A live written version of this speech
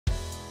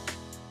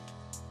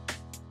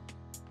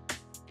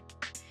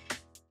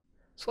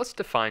So let's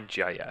define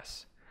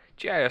GIS.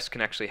 GIS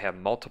can actually have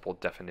multiple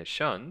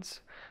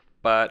definitions,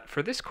 but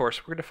for this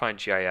course we're going to define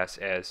GIS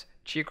as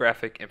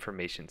Geographic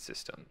Information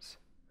Systems.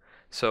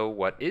 So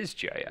what is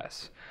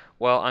GIS?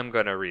 Well, I'm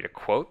going to read a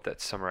quote that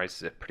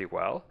summarizes it pretty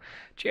well.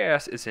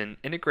 GIS is an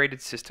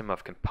integrated system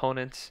of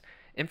components,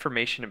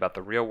 information about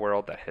the real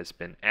world that has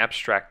been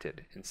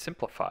abstracted and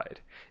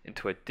simplified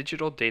into a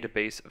digital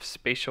database of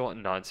spatial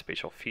and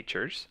non-spatial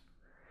features,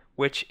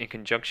 which, in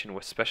conjunction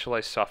with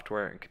specialized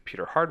software and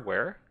computer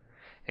hardware,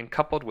 and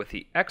coupled with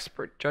the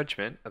expert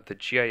judgment of the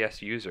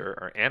GIS user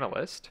or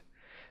analyst,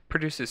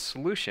 produces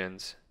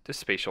solutions to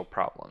spatial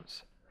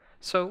problems.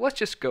 So let's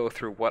just go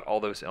through what all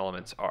those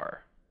elements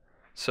are.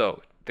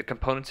 So the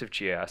components of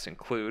GIS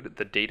include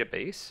the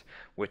database,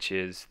 which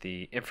is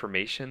the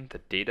information,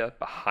 the data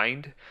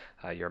behind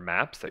your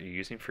maps that you're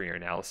using for your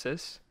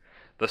analysis.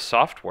 The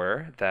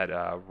software that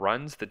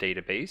runs the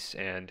database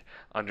and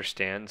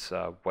understands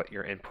what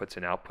your inputs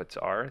and outputs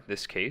are. In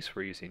this case,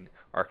 we're using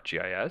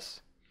ArcGIS.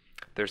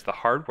 There's the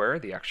hardware,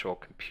 the actual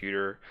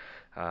computer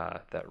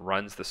that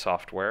runs the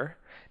software.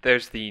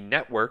 There's the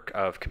network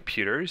of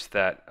computers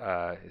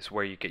that is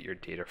where you get your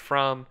data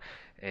from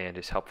and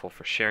is helpful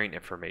for sharing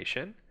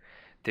information.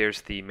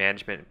 There's the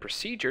management and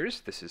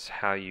procedures. This is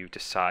how you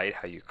decide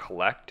how you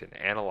collect and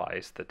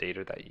analyze the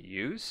data that you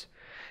use.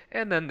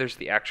 And then there's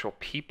the actual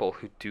people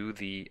who do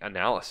the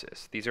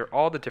analysis. These are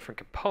all the different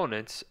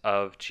components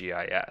of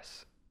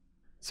GIS.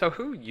 So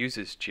who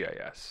uses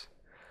GIS?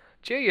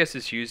 GIS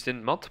is used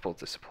in multiple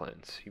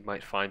disciplines. You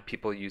might find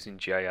people using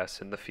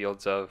GIS in the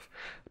fields of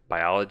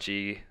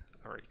biology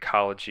or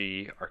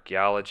ecology,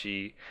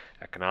 archaeology,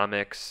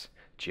 economics,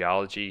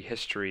 geology,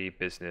 history,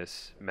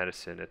 business,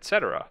 medicine,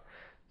 etc.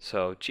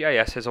 So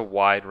GIS has a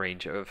wide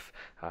range of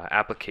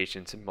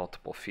applications in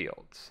multiple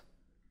fields.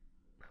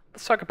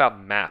 Let's talk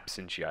about maps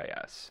in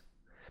GIS.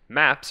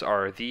 Maps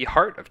are the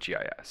heart of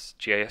GIS.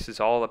 GIS is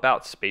all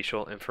about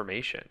spatial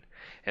information,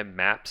 and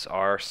maps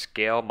are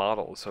scale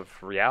models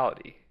of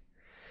reality.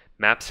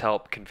 Maps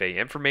help convey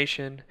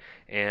information,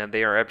 and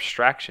they are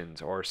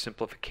abstractions or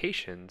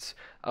simplifications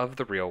of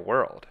the real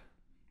world.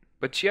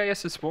 But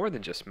GIS is more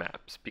than just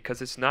maps,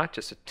 because it's not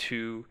just a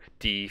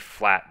 2D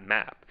flat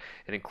map.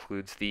 It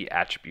includes the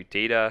attribute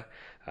data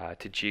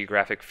to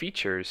geographic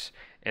features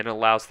and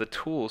allows the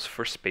tools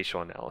for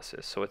spatial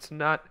analysis. So it's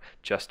not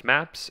just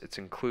maps, it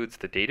includes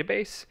the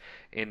database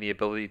and the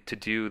ability to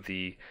do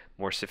the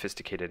more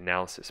sophisticated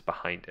analysis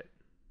behind it.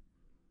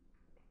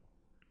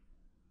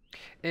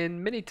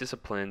 In many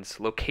disciplines,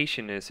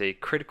 location is a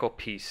critical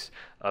piece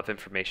of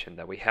information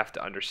that we have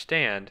to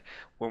understand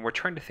when we're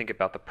trying to think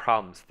about the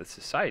problems that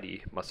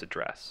society must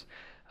address.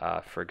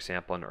 For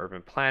example, in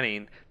urban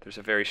planning, there's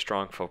a very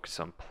strong focus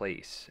on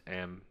place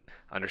and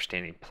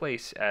understanding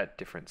place at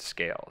different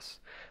scales.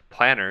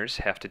 Planners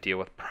have to deal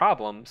with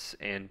problems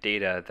and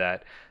data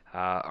that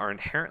are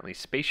inherently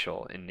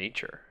spatial in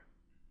nature.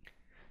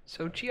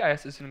 So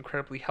GIS is an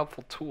incredibly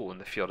helpful tool in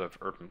the field of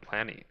urban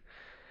planning.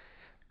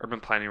 Urban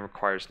planning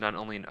requires not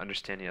only an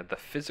understanding of the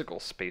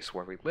physical space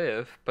where we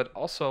live, but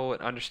also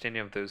an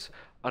understanding of those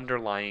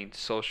underlying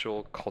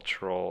social,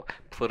 cultural,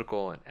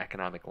 political, and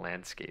economic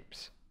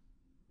landscapes.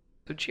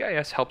 So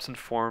GIS helps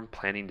inform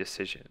planning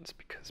decisions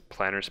because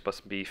planners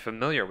must be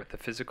familiar with the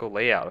physical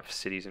layout of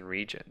cities and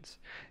regions,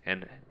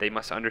 and they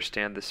must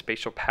understand the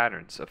spatial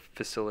patterns of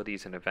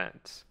facilities and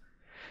events.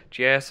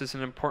 GIS is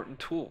an important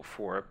tool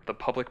for the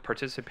public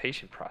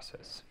participation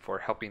process, for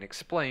helping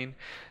explain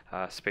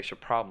spatial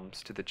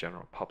problems to the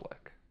general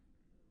public.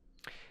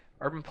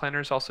 Urban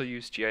planners also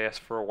use GIS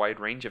for a wide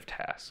range of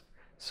tasks.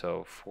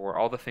 So for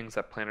all the things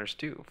that planners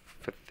do,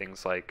 for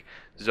things like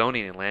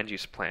zoning and land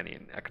use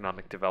planning,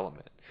 economic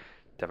development,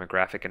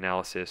 demographic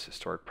analysis,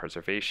 historic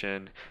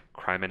preservation,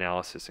 crime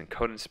analysis, and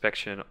code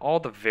inspection, all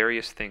the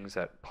various things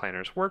that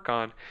planners work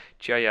on,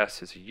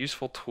 GIS is a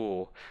useful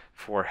tool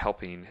for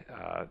helping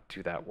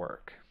do that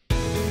work.